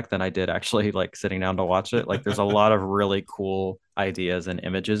retrospect than I did actually like sitting down to watch it. Like there's a lot of really cool ideas and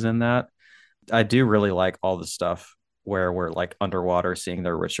images in that. I do really like all the stuff where we're like underwater seeing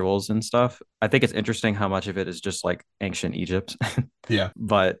their rituals and stuff. I think it's interesting how much of it is just like ancient Egypt. Yeah.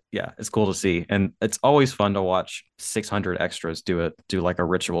 But yeah, it's cool to see. And it's always fun to watch 600 extras do like a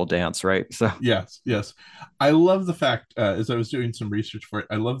ritual dance, right? So, Yes, yes. I love the fact, as I was doing some research for it,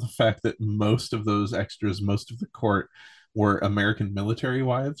 I love the fact that most of those extras, most of the court, were American military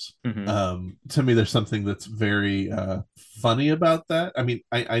wives. mhm. To me, there's something that's very funny about that. I mean,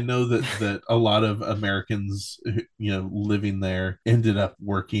 I know that a lot of Americans, living there, ended up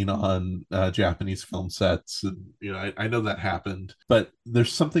working on Japanese film sets, and I know that happened. But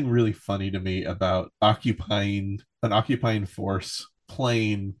there's something really funny to me about occupying force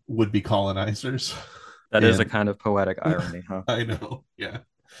playing would-be colonizers. That is a And kind of poetic irony, huh? I know, yeah.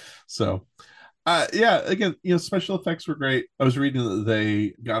 So Yeah, again, special effects were great. I was reading that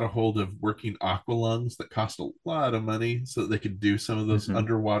they got a hold of working aqua lungs that cost a lot of money so that they could do some of those Hmm.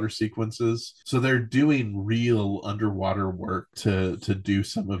 underwater sequences. So they're doing real underwater work to do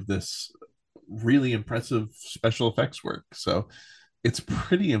some of this really impressive special effects work. So it's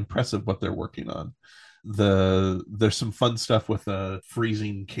pretty impressive what they're working on. There's some fun stuff with a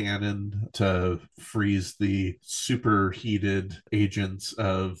freezing cannon to freeze the superheated agents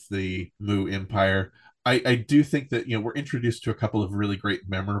of the Mu Empire. I do think that we're introduced to a couple of really great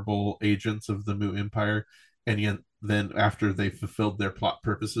memorable agents of the Mu Empire, and yet then after they've fulfilled their plot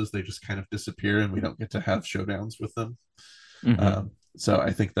purposes, they just kind of disappear, and we don't get to have showdowns with them. Hmm. So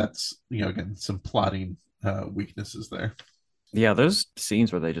I think that's again some plotting weaknesses there. Yeah, those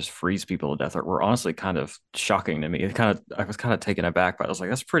scenes where they just freeze people to death were honestly kind of shocking to me. I was kind of taken aback, but I was like,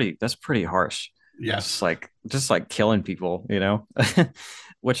 that's pretty harsh. Yes. Just like killing people, you know?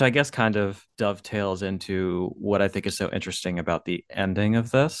 Which I guess kind of dovetails into what I think is so interesting about the ending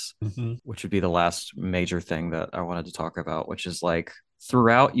of this, Hmm. which would be the last major thing that I wanted to talk about, which is like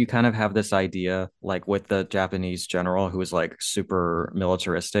throughout you kind of have this idea like with the Japanese general who is like super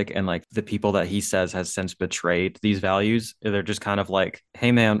militaristic and like the people that he says has since betrayed these values, they're just kind of like,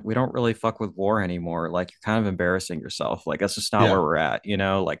 hey man, we don't really fuck with war anymore, like you're kind of embarrassing yourself, like that's just not Yeah. where we're at, you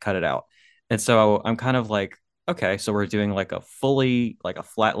know, like cut it out. And so I'm kind of like, okay, so we're doing like a fully, like a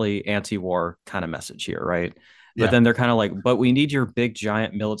flatly anti-war kind of message here, right? But Yeah. then they're kind of like, but we need your big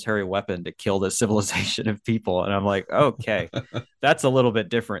giant military weapon to kill this civilization of people. And I'm like, okay, that's a little bit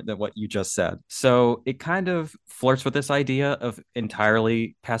different than what you just said. So it kind of flirts with this idea of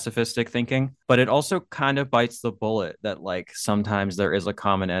entirely pacifistic thinking, but it also kind of bites the bullet that like sometimes there is a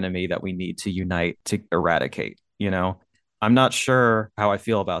common enemy that we need to unite to eradicate, you know? I'm not sure how I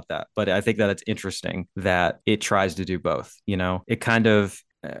feel about that, but I think that it's interesting that it tries to do both. You know, it kind of,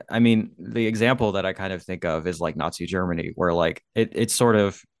 I mean, the example that I kind of think of is like Nazi Germany, where like it's sort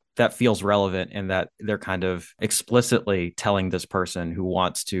of that feels relevant in that they're kind of explicitly telling this person who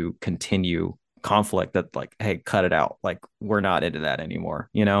wants to continue conflict that like, hey, cut it out. Like, we're not into that anymore.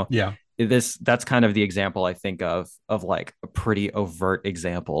 You know, Yeah. that's kind of the example I think of like a pretty overt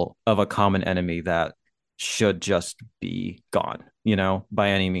example of a common enemy that should just be gone, you know, by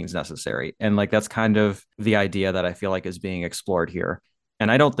any means necessary. And like that's kind of the idea that I feel like is being explored here. And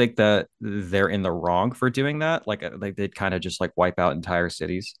I don't think that they're in the wrong for doing that. Like they'd kind of just like wipe out entire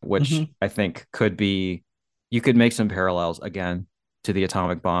cities, which Hmm. I think could be, you could make some parallels again to the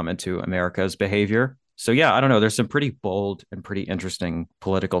atomic bomb and to America's behavior. So yeah, I don't know. There's some pretty bold and pretty interesting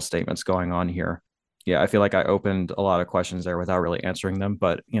political statements going on here. Yeah, I feel like I opened a lot of questions there without really answering them,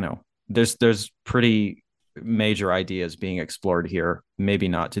 but you know, there's pretty major ideas being explored here. Maybe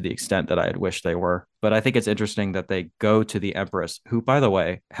not to the extent that I had wished they were, but I think it's interesting that they go to the Empress, who, by the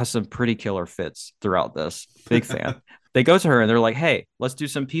way, has some pretty killer fits throughout this. Big fan. They go to her and they're like, "Hey, let's do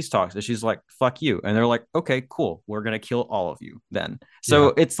some peace talks." And she's like, "Fuck you." And they're like, "Okay, cool. We're gonna kill all of you then." So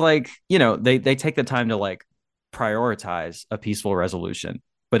Yeah. it's like, you know, they take the time to like prioritize a peaceful resolution,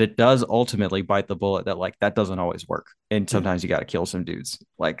 but it does ultimately bite the bullet that like that doesn't always work, and Yeah. sometimes you got to kill some dudes.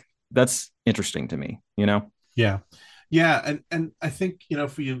 Like that's interesting to me, you know? Yeah. Yeah. And I think,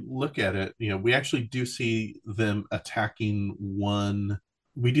 if we look at it, we actually do see them attacking one.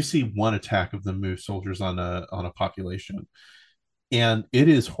 We do see one attack of the move soldiers on a population. And it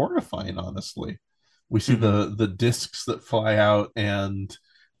is horrifying, honestly. We see Mm-hmm. the discs that fly out, and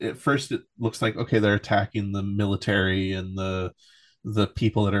at first it looks like okay, they're attacking the military and the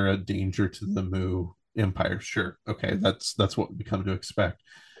people that are a danger to the Mu Empire. Sure, okay, that's what we come to expect.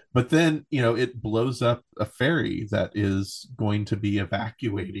 But then, it blows up a ferry that is going to be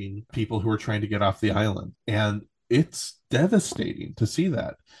evacuating people who are trying to get off the island. And it's devastating to see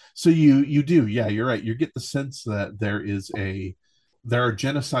that. So you do, yeah, you're right. You get the sense that there are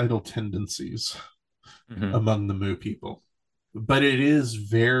genocidal tendencies Mm-hmm. among the Mu people. But it is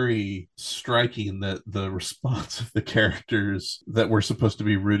very striking that the response of the characters that we're supposed to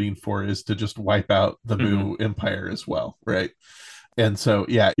be rooting for is to just wipe out the Mm-hmm. Mu Empire as well, right? And so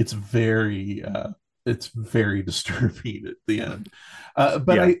yeah, it's very disturbing at the end. Yeah.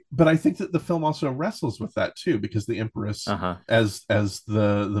 But I think that the film also wrestles with that too, because the Empress, Uh-huh. as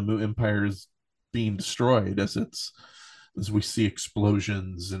the Mu Empire is being destroyed, as we see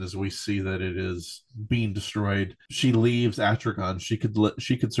explosions and as we see that it is being destroyed, she leaves Atragon. She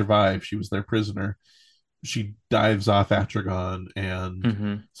could survive. She was their prisoner. She dives off Atragon and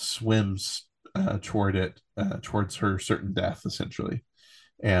Mm-hmm. swims toward it, towards her certain death, essentially.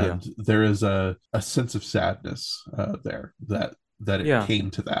 Yeah. And there is a sense of sadness there that it Yeah.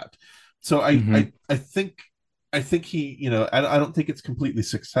 came to that. So Mm-hmm. I think he, I don't think it's completely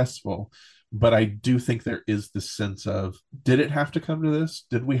successful, But I do think there is this sense of, did it have to come to this?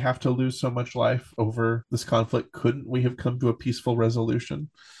 Did we have to lose so much life over this conflict? Couldn't we have come to a peaceful resolution?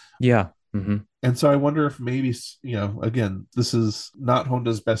 Yeah. Hmm. And so I wonder if maybe, again, this is not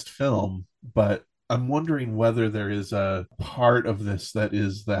Honda's best film, but I'm wondering whether there is a part of this that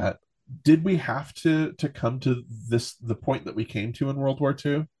is that, did we have to come to this, the point that we came to in World War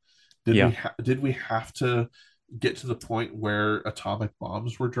II? Yeah. Did we have to get to the point where atomic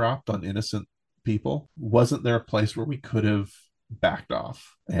bombs were dropped on innocent people? Wasn't there a place where we could have backed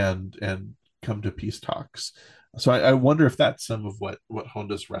off and come to peace talks? So I wonder if that's some of what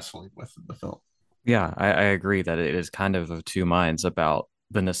Honda's wrestling with in the film. Yeah, I agree that it is kind of two minds about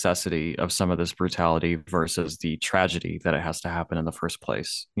the necessity of some of this brutality versus the tragedy that it has to happen in the first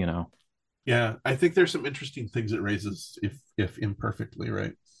place, you know? Yeah, I think there's some interesting things it raises, if imperfectly,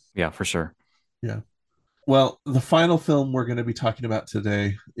 right? Yeah, for sure. Yeah. Well, the final film we're going to be talking about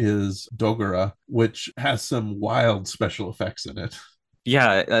today is Dogora, which has some wild special effects in it.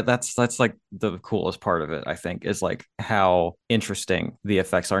 Yeah, that's like the coolest part of it, I think, is like how interesting the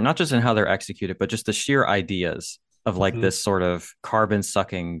effects are, not just in how they're executed, but just the sheer ideas of like Mhm. this sort of carbon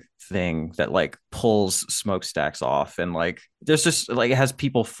sucking thing that like pulls smokestacks off and like there's just like it has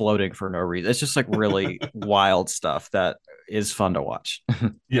people floating for no reason. It's just like really wild stuff that is fun to watch.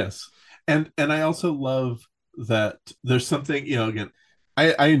 Yes. And I also love that there's something, again,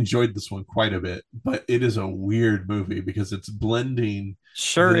 I enjoyed this one quite a bit, but it is a weird movie because it's blending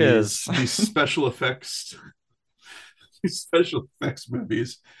Sure these is. these special effects these special effects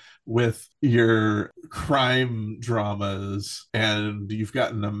movies with your crime dramas, and you've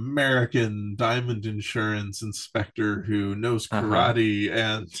got an American diamond insurance inspector who knows Uh-huh. karate,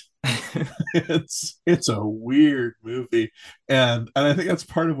 and it's a weird movie, and I think that's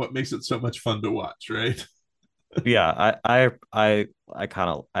part of what makes it so much fun to watch, right? Yeah, I kind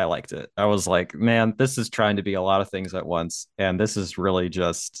of I liked it. I was like, man, this is trying to be a lot of things at once, and this is really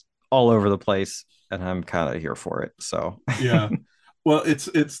just all over the place, and I'm kind of here for it. So, Yeah. Well,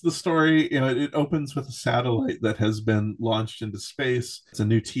 it's the story, it opens with a satellite that has been launched into space. It's a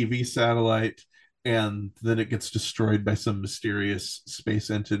new TV satellite, and then it gets destroyed by some mysterious space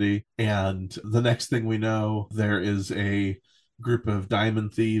entity. And the next thing we know, there is a group of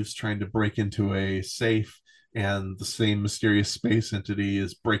diamond thieves trying to break into a safe, and the same mysterious space entity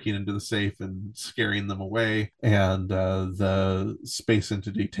is breaking into the safe and scaring them away, and the space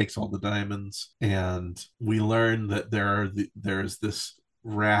entity takes all the diamonds, and we learn that there's this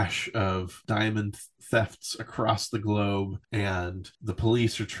rash of diamond thefts across the globe, and the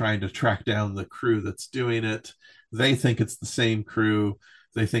police are trying to track down the crew that's doing it. They think it's the same crew.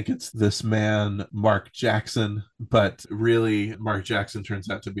 They think it's this man, Mark Jackson, but really, Mark Jackson turns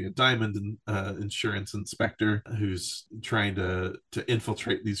out to be a diamond insurance inspector who's trying to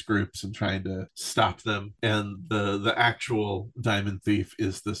infiltrate these groups and trying to stop them. And the actual diamond thief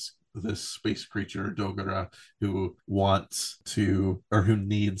is this space creature Dogora, who wants to, or who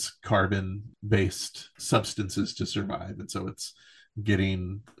needs carbon based substances to survive, and so it's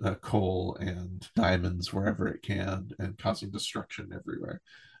getting coal and diamonds wherever it can and causing destruction everywhere.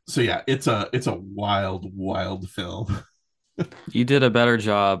 So yeah, it's a wild film. you did a better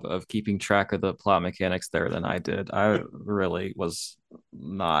job of keeping track of the plot mechanics there than I did. I really was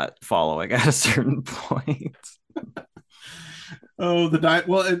not following at a certain point. Oh,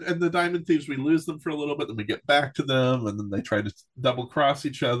 well, and the diamond thieves, we lose them for a little bit, then we get back to them, and then they try to double cross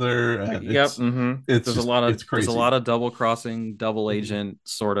each other, and Yep. it's There's a just lot of it's there's a crazy. lot of double crossing, double Mhm, agent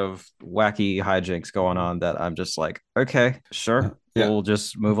sort of wacky hijinks going mhm. on that I'm just like, okay, sure, Yeah, we'll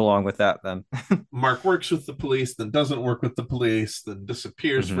just move along with that then. Mark works with the police, then doesn't work with the police, then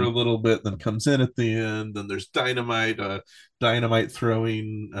disappears for a Hmm. little bit, then comes in at the end. Then there's dynamite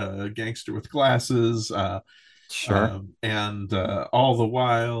throwing gangster with glasses. Sure. And all the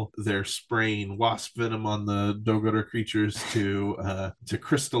while they're spraying wasp venom on the Dogora creatures to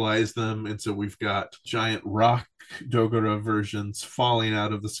crystallize them, and so we've got giant rock Dogora versions falling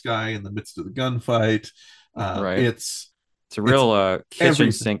out of the sky in the midst of the gunfight. Right. It's It's a it's real kitchen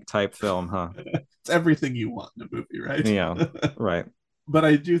everything. sink type film, huh? It's everything you want in a movie, right? Yeah. Right. But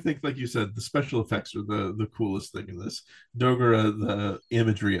I do think, like you said, the special effects are the coolest thing in this. Dogora, the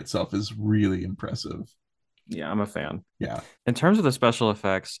imagery itself is really impressive. Yeah, I'm a fan. Yeah. In terms of the special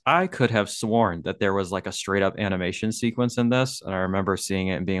effects, I could have sworn that there was like a straight up animation sequence in this. And I remember seeing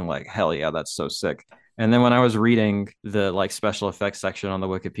it and being like, hell yeah, that's so sick. And then when I was reading the like special effects section on the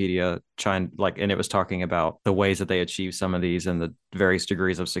Wikipedia, trying like, and it was talking about the ways that they achieve some of these and the various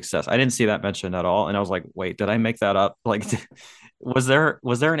degrees of success. I didn't see that mentioned at all. And I was like, wait, did I make that up? Like, was there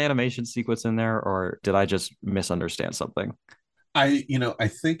an animation sequence in there or did I just misunderstand something? I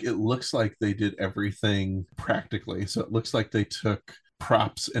think it looks like they did everything practically. So it looks like they took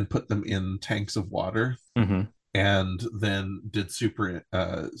props and put them in tanks of water Hmm. and then did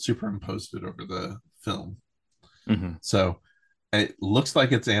superimposed it over the film. Hmm. So it looks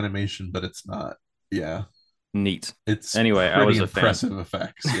like it's animation, but it's not. Yeah, Neat. it's Anyway, I pretty was a fan. impressive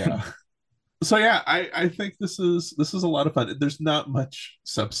effects. Yeah. So yeah, I think this is a lot of fun. There's not much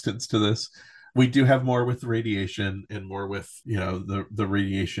substance to this. We do have more with radiation and more with the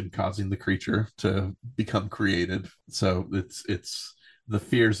radiation causing the creature to become created. So it's the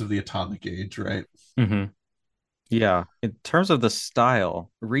fears of the atomic age, right? Hmm. Yeah, in terms of the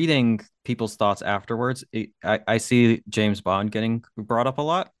style, reading people's thoughts afterwards, I see James Bond getting brought up a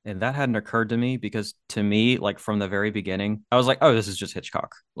lot, and that hadn't occurred to me because to me, like from the very beginning, I was like, oh, this is just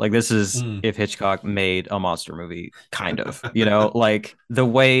Hitchcock. Like this is Mm. if Hitchcock made a monster movie, kind of, you know, like the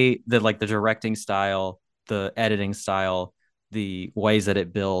way that like the directing style, the editing style, the ways that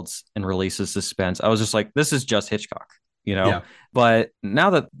it builds and releases suspense. I was just like, this is just Hitchcock, you know? Yeah, But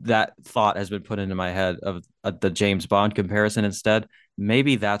now that that thought has been put into my head of the James Bond comparison instead,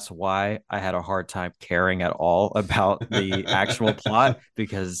 maybe that's why I had a hard time caring at all about the actual plot.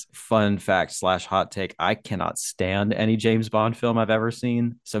 Because, fun fact slash hot take, I cannot stand any James Bond film I've ever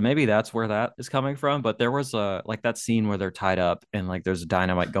seen. So maybe that's where that is coming from. But there was a like that scene where they're tied up and like there's a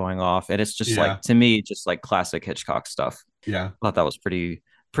dynamite going off, and it's just like yeah, to me, just like classic Hitchcock stuff. yeah. I thought that was pretty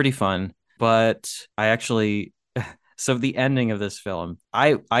fun. But I actually so the ending of this film,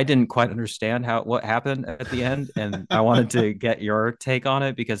 I didn't quite understand how what happened at the end, and I wanted to get your take on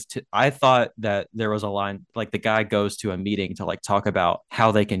it because I thought that there was a line like the guy goes to a meeting to like talk about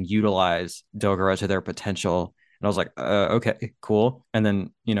how they can utilize Dogora to their potential. And I was like, okay, cool. And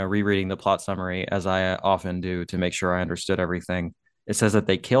then, rereading the plot summary as I often do to make sure I understood everything, it says that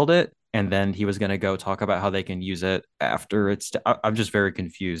they killed it and then he was going to go talk about how they can use it after I'm just very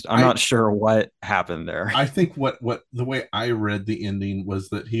confused. I'm I not sure what happened there. I think what the way I read the ending was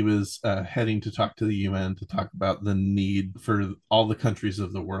that he was heading to talk to the UN to talk about the need for all the countries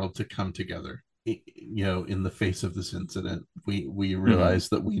of the world to come together. In the face of this incident, we Mhm. realize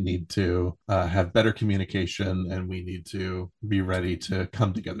that we need to have better communication and we need to be ready to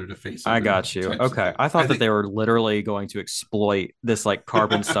come together to face I other got you. types of Okay. I things. I thought that think they were literally going to exploit this like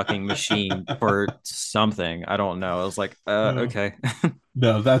carbon sucking machine for something. I don't know. I was like, no, okay.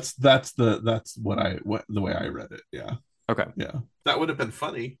 no, that's what the way I read it. Yeah, Okay. yeah, that would have been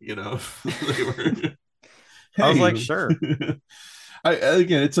funny, if they were. I was Hey, like, sure.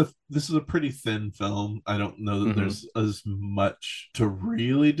 again, this is a pretty thin film. I don't know that Hmm. there's as much to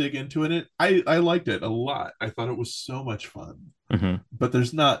really dig into in it. I liked it a lot. I thought it was so much fun, Hmm. but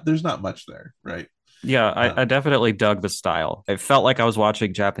there's not much there, right? Yeah, I Um, definitely dug the style. It felt like I was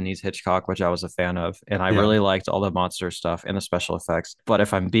watching Japanese Hitchcock, which I was a fan of, and I yeah, really liked all the monster stuff and the special effects. But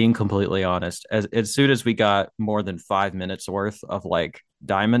if I'm being completely honest, as soon as we got more than 5 minutes worth of like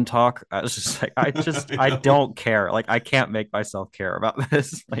diamond talk, I was just like, I I know. don't care. Like I can't make myself care about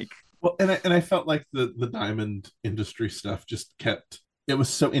this. Like Well, and I felt like the diamond industry stuff just kept. It was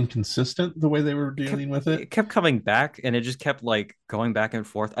so inconsistent the way they were dealing with it. it kept coming back and it just kept like going back and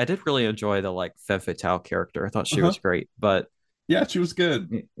forth. I did really enjoy the like Femme Fatale character. I thought she Uh-huh. was great, but Yeah, she was good.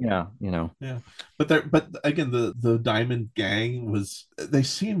 yeah, Yeah, but again, the Diamond Gang they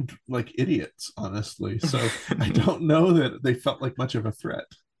seemed like idiots, honestly. So I don't know that they felt like much of a threat.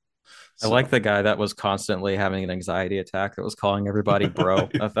 I like So the guy that was constantly having an anxiety attack that was calling everybody bro.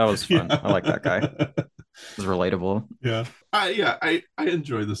 That was fun. I like that guy. It yeah, was relatable. yeah, I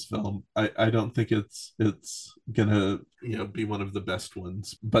enjoy this film. I don't think it's gonna be one of the best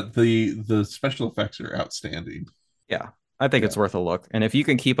ones, but the special effects are outstanding. Yeah. I think it's Yeah, worth a look. And if you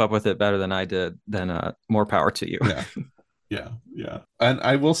can keep up with it better than I did, then more power to you. yeah. Yeah, yeah. And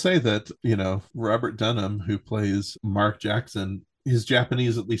I will say that, Robert Dunham, who plays Mark Jackson, his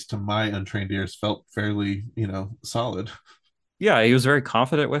Japanese, at least to my untrained ears, felt fairly, solid. Yeah, he was very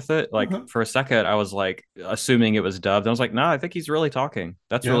confident with it. Like Uh-huh. for a second, I was like assuming it was dubbed. I was like, no, I think he's really talking.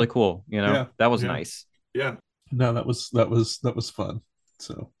 That's Yeah, really cool. yeah, That was yeah, nice. yeah. No, that was fun.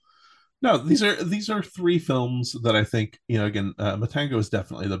 So no, these are three films that I think, again, Matango is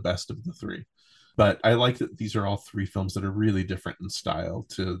definitely the best of the three. But I like that these are all three films that are really different in style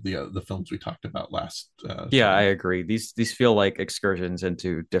to the films we talked about last Yeah, I time. agree. These feel like excursions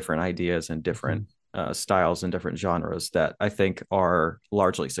into different ideas and Mhm. different styles and different genres that I think are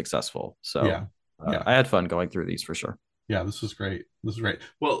largely successful. So Yeah, yeah. I had fun going through these for sure. Yeah, this was great. This was great.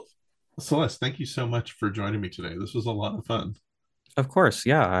 Well, Celeste, thank you so much for joining me today. This was a lot of fun. Of course,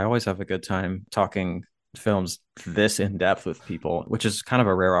 yeah, I always have a good time talking films this in depth with people, which is kind of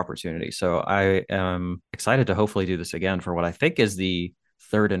a rare opportunity. So I am excited to hopefully do this again for what I think is the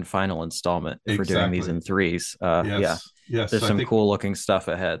third and final installment if we're doing these Exactly. in threes. Yeah, Yes. Yes. there's I some think cool looking stuff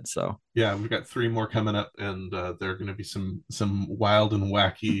ahead. So yeah, we've got three more coming up, and there are going to be some wild and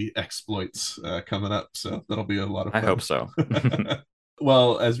wacky exploits coming up. So that'll be a lot of I hope fun. so.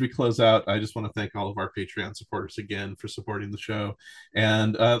 Well, as we close out, I just want to thank all of our Patreon supporters again for supporting the show.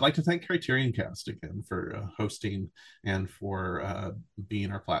 And I'd like to thank Criterion Cast again for hosting and for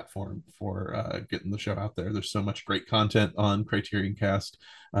being our platform for getting the show out there. There's so much great content on Criterion Cast,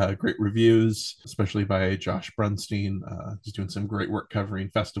 great reviews, especially by Josh Brunstein. He's doing some great work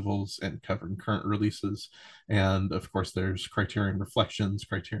covering festivals and covering current releases. And of course, there's Criterion Reflections,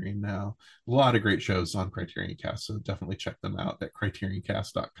 Criterion Now, a lot of great shows on Criterion Cast, so definitely check them out at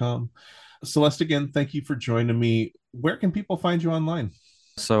criterioncast.com. Celeste, again, thank you for joining me. Where can people find you online?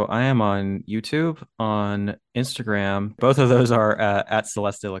 So I am on YouTube, on Instagram. Both of those are at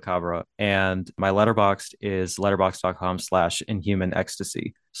Celeste La Cabra. And my letterboxd is letterboxd.com/inhuman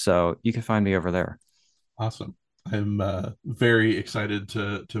ecstasy. So you can find me over there. Awesome. I'm very excited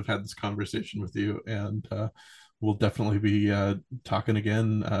to have had this conversation with you, and we'll definitely be talking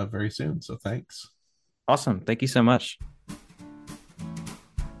again very soon. So thanks. Awesome. Thank you so much.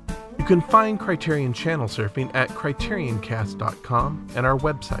 You can find Criterion Channel Surfing at criterioncast.com and our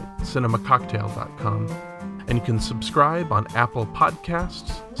website, cinemacocktail.com. And you can subscribe on Apple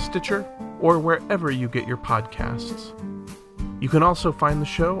Podcasts, Stitcher, or wherever you get your podcasts. You can also find the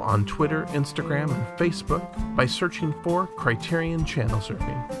show on Twitter, Instagram, and Facebook by searching for Criterion Channel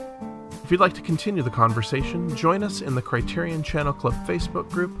Surfing. If you'd like to continue the conversation, join us in the Criterion Channel Club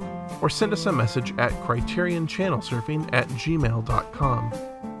Facebook group or send us a message at criterionchannelsurfing@gmail.com.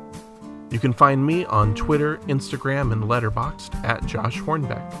 You can find me on Twitter, Instagram, and Letterboxd at Josh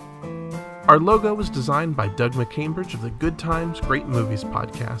Hornbeck. Our logo was designed by Doug McCambridge of the Good Times, Great Movies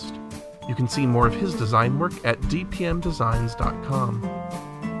podcast. You can see more of his design work at dpmdesigns.com.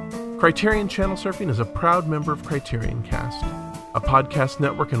 Criterion Channel Surfing is a proud member of Criterion Cast, a podcast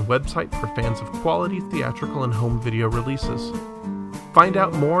network and website for fans of quality theatrical and home video releases. Find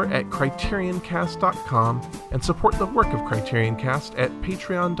out more at criterioncast.com and support the work of Criterion Cast at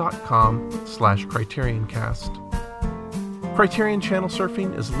patreon.com/criterioncast. Criterion Channel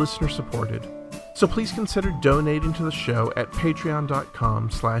Surfing is listener supported, so please consider donating to the show at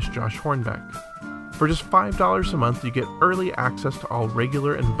patreon.com/Josh Hornbeck. For just $5 a month, you get early access to all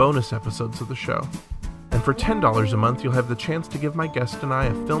regular and bonus episodes of the show. And for $10 a month, you'll have the chance to give my guest and I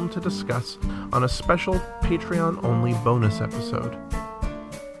a film to discuss on a special Patreon-only bonus episode.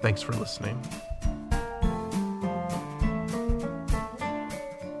 Thanks for listening.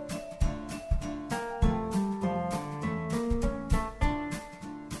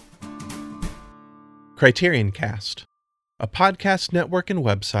 Criterion Cast, a podcast network and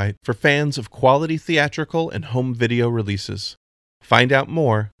website for fans of quality theatrical and home video releases. Find out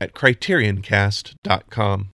more at criterioncast.com.